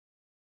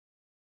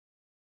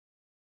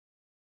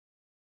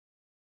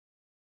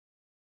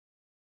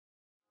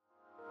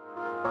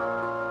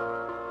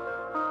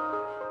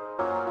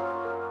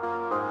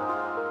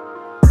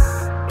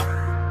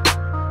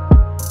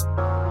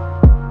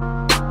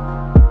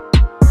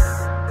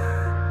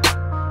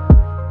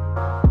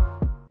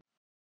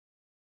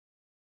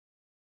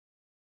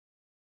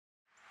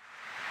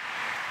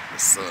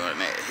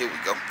sun at? Here we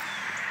go.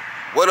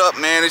 What up,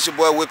 man? It's your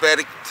boy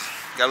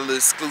WhipAddict. Got a little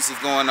exclusive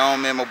going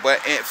on, man. My boy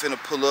Ant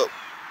finna pull up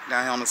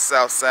down here on the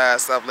south side,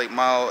 South Lake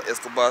Mall,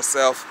 Escobar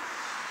South.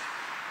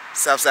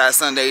 Southside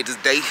Sunday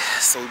today,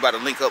 so we about to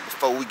link up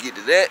before we get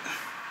to that.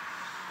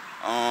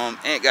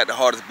 Ant got the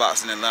hardest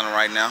box in Atlanta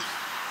right now.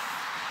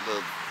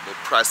 The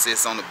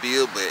process on the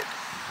build, but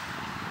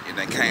it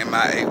done came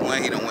out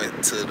A1. He done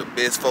went to the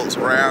best folks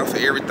around for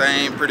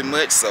everything pretty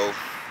much, so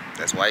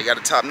that's why he got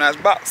a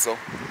top-notch box. So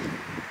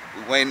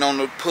we waiting on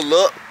him to pull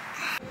up.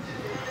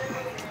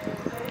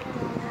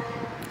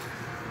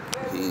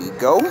 Here you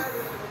go.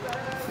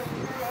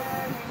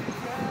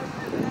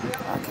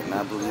 I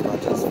cannot believe I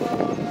just...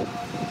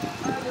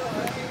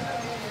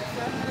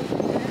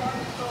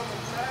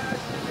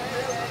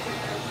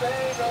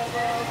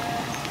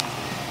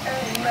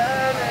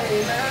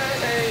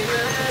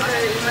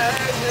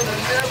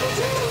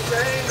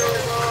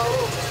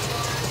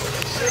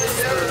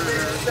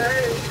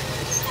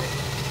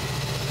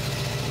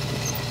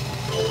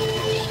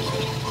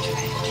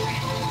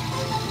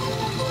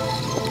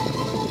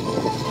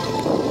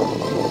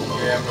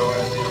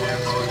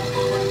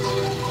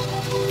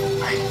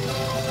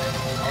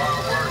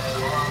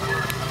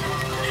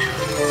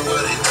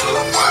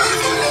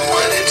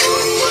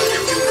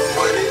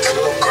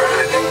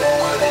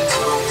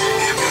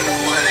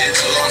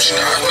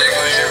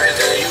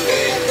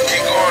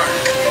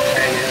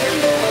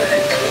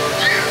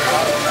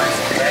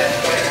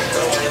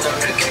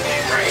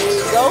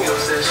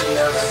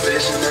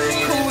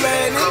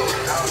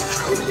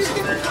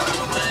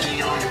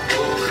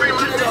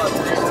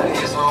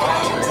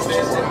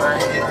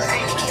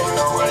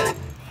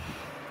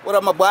 What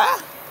up, my boy?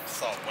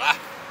 What's up, boy?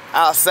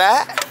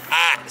 Outside?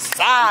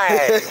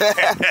 Outside!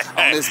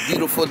 On this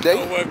beautiful day.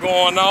 What's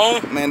going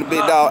on? Man, the big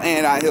dog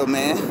Ant out here,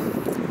 man.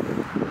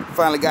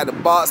 Finally got the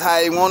box how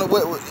you want it.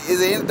 What, is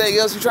there anything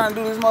else you trying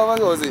to do this motherfucker,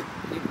 or is it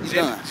you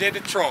done? Just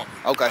the trunk.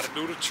 Okay. Gotta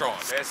do the trunk,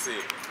 that's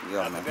it. Yeah,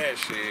 after man. that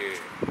shit,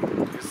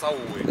 it's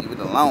over with. Leave it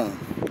alone.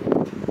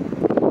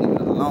 Leave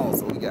it alone.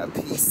 So we got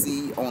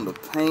PC on the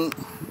paint.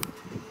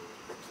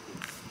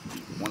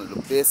 One of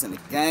the best in the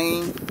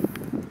game.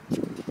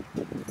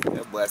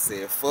 That boy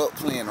said, fuck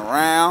playing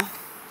around.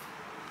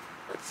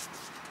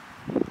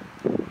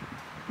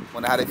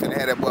 Wonder how they finna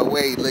have that boy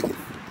Wade looking.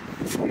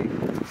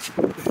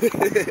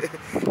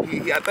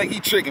 I think he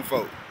tricking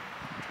folk.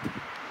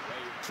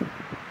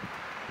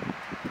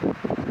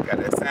 Got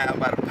that sound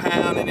by the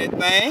pound in that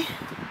thing.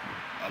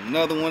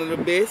 Another one of the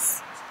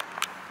best.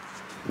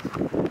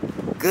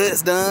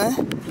 Guts done.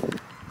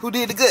 Who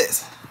did the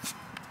guts?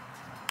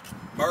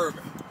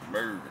 Bourbon.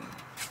 Bourbon.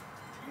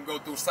 You can go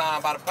through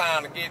sign by the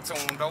pound to get to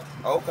him, though.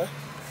 Okay.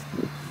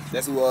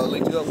 That's who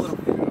linked you up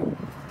with him?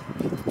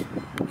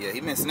 Yeah,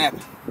 he been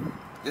snapping.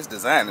 This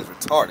design is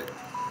retarded.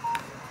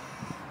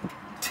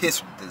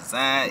 This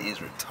design is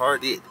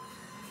retarded.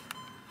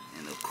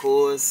 And of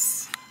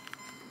course,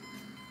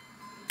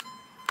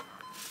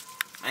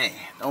 man,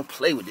 don't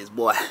play with this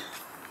boy.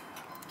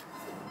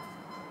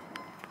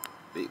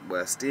 Big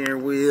boy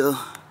steering wheel.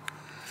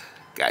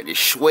 Got this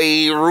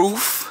suede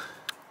roof.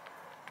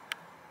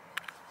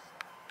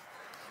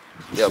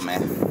 Yeah,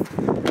 man.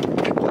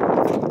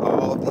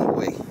 All the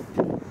way.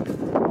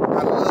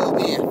 How the love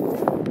been?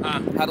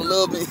 Huh? How the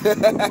love been?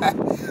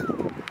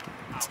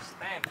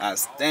 Outstanding.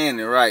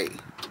 Outstanding, right.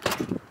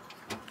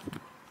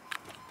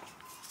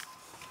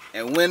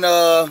 And when,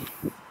 how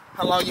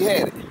long you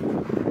had it?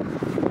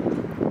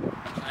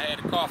 I had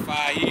the car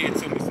 5 years. It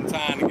took me some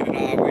time to get it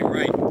all the way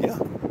right. Yeah.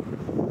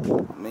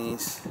 I mean,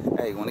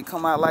 hey, when it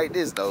come out like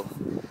this, though,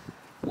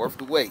 worth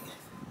the wait.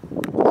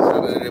 Shout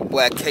out to that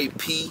boy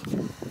KP,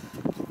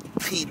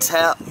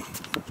 PTAP.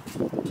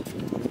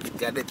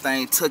 Got that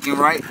thing tucking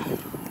right.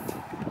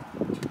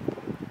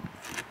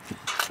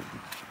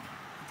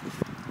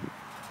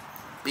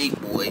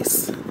 Big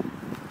boys.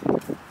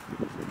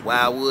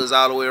 Wildwoods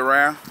all the way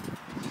around.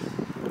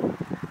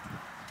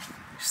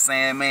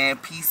 Sandman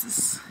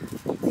pieces.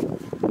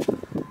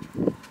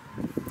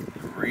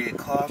 Red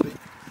carpet.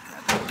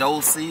 Got the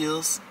door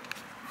seals.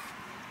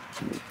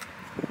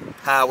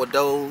 Power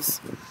doors.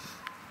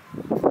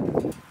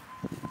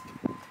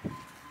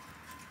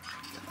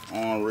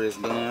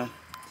 Armrest done.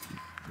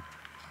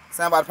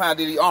 Sound by the pound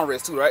did the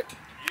armrest too, right?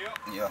 Yep.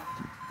 Yeah.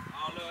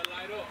 All of it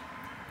light up.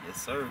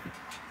 Yes, sir.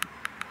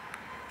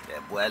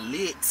 That boy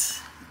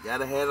lit. You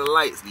gotta have the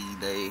lights these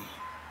days.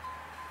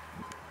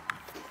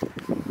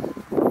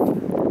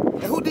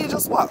 And who did your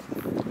swap?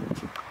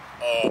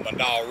 My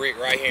dog Rick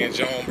right here in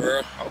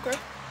Jonesboro. Okay.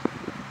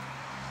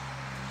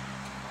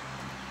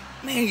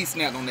 Man, he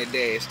snapped on that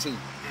dash too.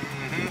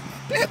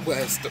 That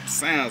boy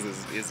sounds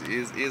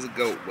is a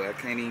goat, boy. I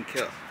can't even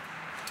count.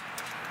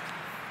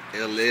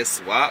 LS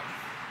swap.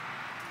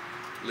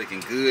 Looking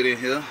good in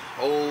here.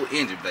 Whole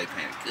engine bay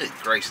painted. Good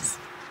gracious.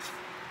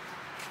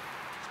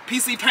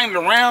 PC painted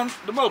around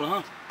the motor,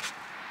 huh?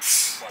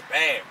 Boy,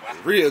 bad,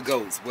 boy. Real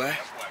goats, boy. That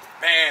boy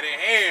bad as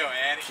hell,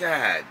 Addy.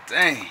 God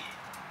dang.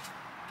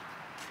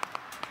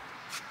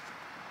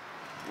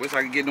 Wish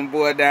I could get them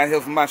boys down here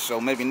for my show,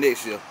 maybe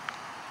next year.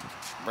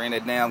 Bring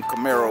that damn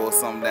Camaro or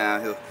something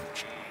down here.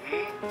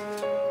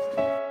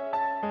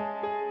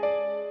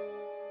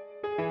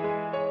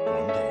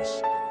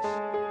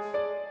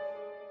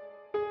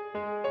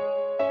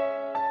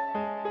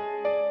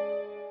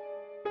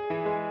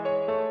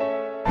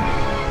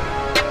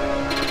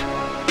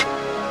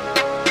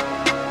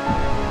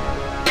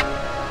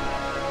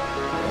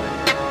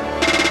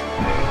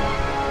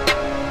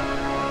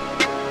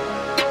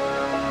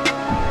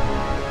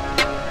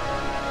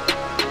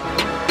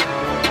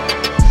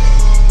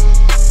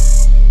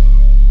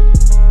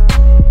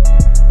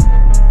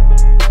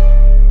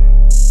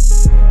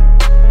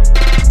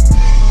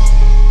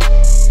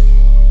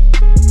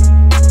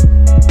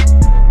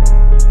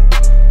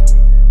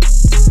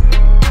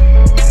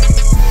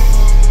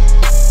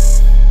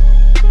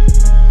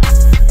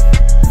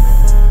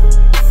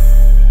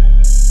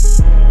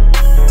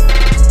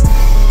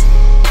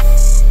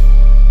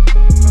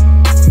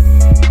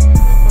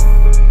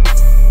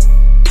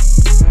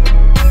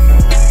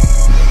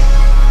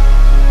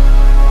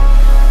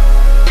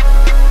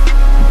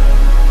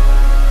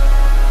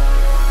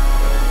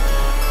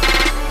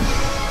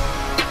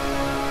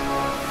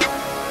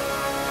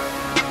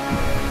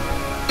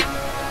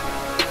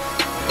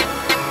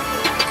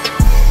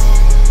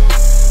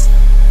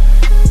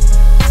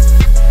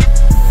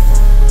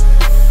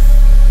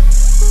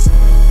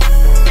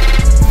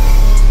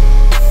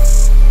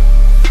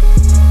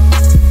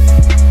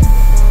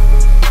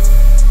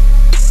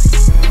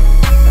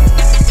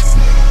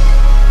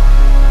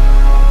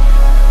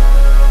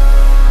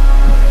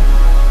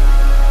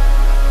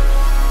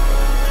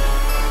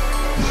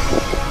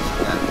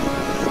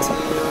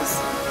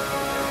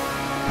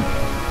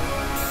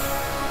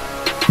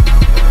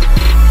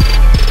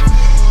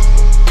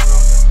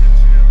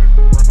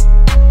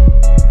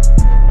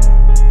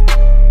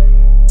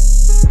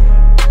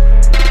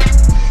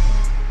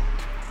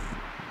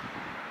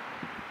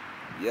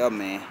 Yeah,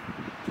 man.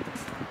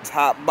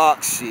 Top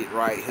box shit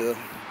right here.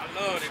 I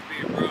love that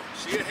bitch, bro.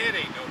 She a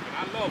headache though, but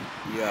I love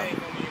her. Yeah. I ain't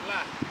gonna even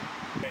lie.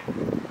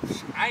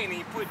 I ain't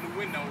even putting the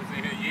windows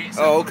in here yet.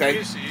 Oh, okay.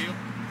 Windshield.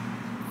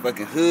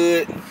 Fucking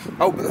hood.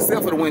 Oh,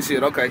 except for the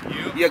windshield, okay.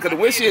 Yep. Yeah, because the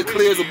windshield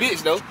clears a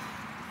bitch, though.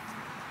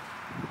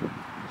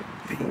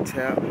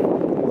 PTAP.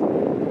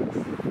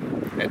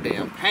 That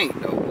damn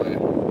paint, though, boy. That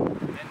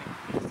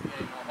nigga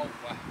ain't no hope,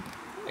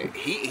 boy.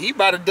 He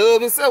about a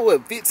dub himself,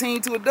 what,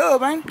 15 to a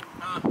dub, ain't he?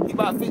 He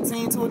about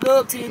 15 to a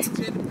dub, 10 It to...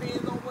 just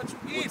depends on what you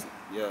get.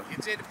 Yeah.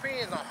 It just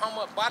depends on how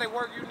much body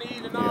work you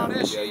need and all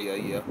that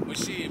shit. Yeah. But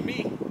shit,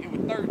 me, it was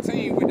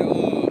 13 with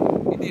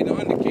the, it did the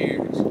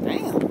undercarriage.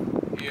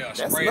 Damn. Yeah,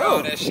 That's sprayed low.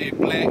 all that shit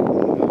black. I just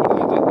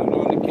do the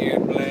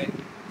undercarriage black.